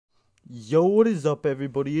Yo, what is up,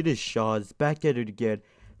 everybody? It is Shaz back at it again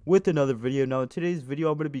with another video. Now, in today's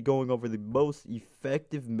video, I'm going to be going over the most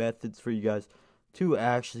effective methods for you guys to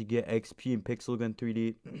actually get XP in Pixel Gun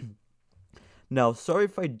 3D. Now, sorry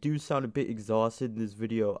if I do sound a bit exhausted in this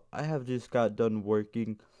video. I have just got done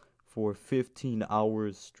working for 15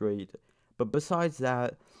 hours straight. But besides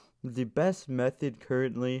that, the best method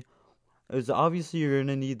currently is obviously you're going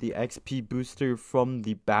to need the XP booster from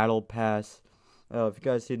the Battle Pass. If you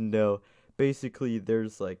guys didn't know, basically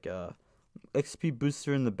there's like a XP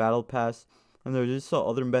booster in the Battle Pass, and there's just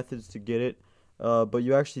other methods to get it. But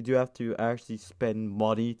you actually do have to spend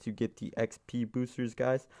money to get the XP boosters,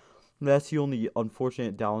 guys. And that's the only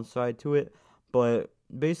unfortunate downside to it. But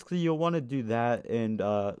basically, you'll want to do that, and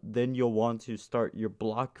then you'll want to start your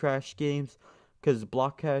block crash games, because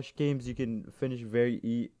block crash games you can finish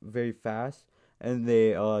very fast, and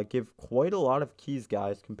they give quite a lot of keys,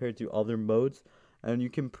 guys, compared to other modes. And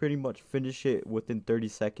you can pretty much finish it within 30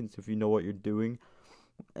 seconds if you know what you're doing.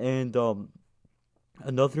 And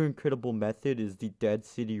another incredible method is the Dead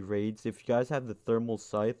City raids. If you guys have the thermal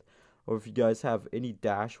scythe, or if you guys have any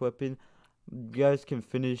dash weapon, you guys can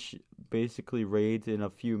finish basically raids in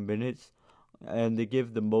a few minutes, and they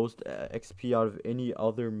give the most XP out of any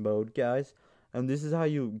other mode, guys. And this is how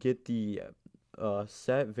you get the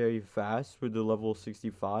set very fast for the level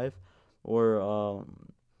 65, or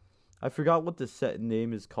I forgot what the set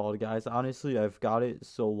name is called, guys. Honestly, I've got it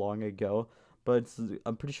so long ago, but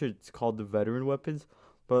I'm pretty sure it's called the veteran weapons.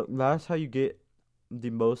 But that's how you get the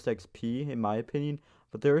most XP, in my opinion.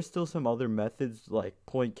 But there are still some other methods like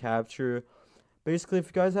point capture. Basically, if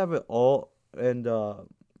you guys have it all and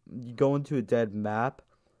you go into a dead map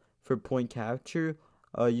for point capture,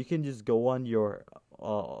 you can just go on your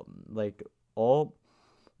like alt,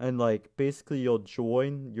 and like basically you'll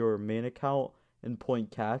join your main account and point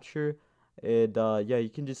capture, and yeah, you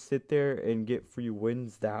can just sit there and get free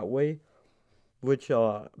wins that way, which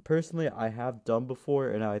personally I have done before,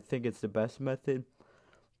 and I think it's the best method.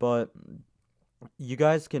 But you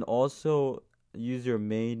guys can also use your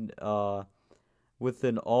main with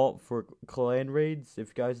an alt for clan raids. If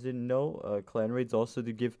you guys didn't know, clan raids also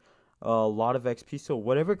do give a lot of XP. So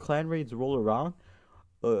whatever clan raids roll around,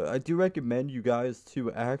 I do recommend you guys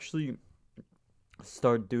to actually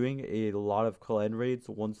start doing a lot of clan raids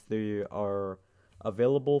once they are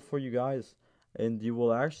available for you guys, and you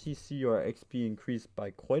will actually see your XP increase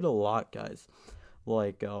by quite a lot, guys.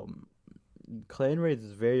 Like clan raids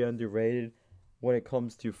is very underrated when it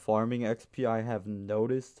comes to farming XP. I have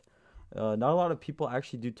noticed not a lot of people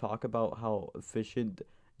actually do talk about how efficient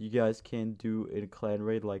you guys can do in clan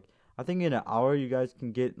raid. Like, I think in an hour you guys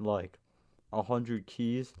can get like 100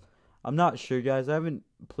 keys. I'm not sure, guys. I haven't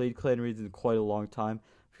played clan raids in quite a long time.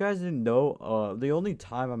 If you guys didn't know, the only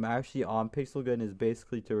time I'm actually on Pixel Gun is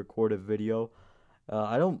basically to record a video.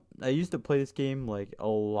 I used to play this game like a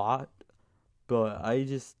lot, but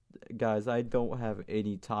guys, I don't have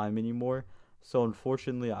any time anymore. So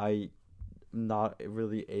unfortunately, I'm not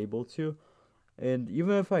really able to. And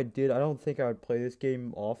even if I did, I don't think I would play this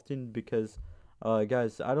game often because,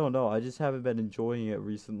 guys, I don't know. I just haven't been enjoying it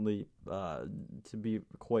recently, to be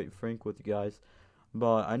quite frank with you guys.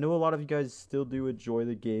 But I know a lot of you guys still do enjoy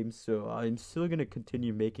the game, so I'm still going to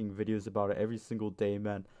continue making videos about it every single day,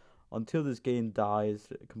 man, until this game dies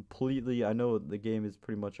completely. I know the game is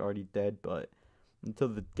pretty much already dead, but until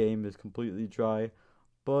the game is completely dry.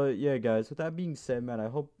 But yeah, guys, with that being said, man, I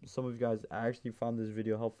hope some of you guys actually found this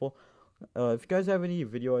video helpful. If you guys have any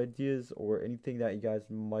video ideas or anything that you guys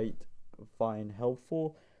might find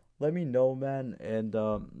helpful, let me know, man. And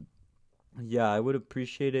yeah, I would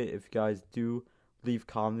appreciate it if you guys do leave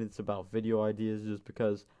comments about video ideas, just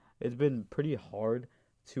because it's been pretty hard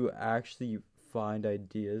to actually find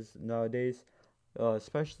ideas nowadays,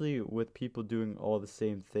 especially with people doing all the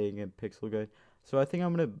same thing in Pixel Gun. So I think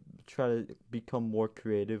I'm gonna try to become more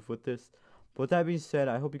creative with this. But with that being said,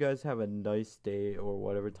 I hope you guys have a nice day or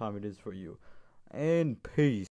whatever time it is for you. And peace.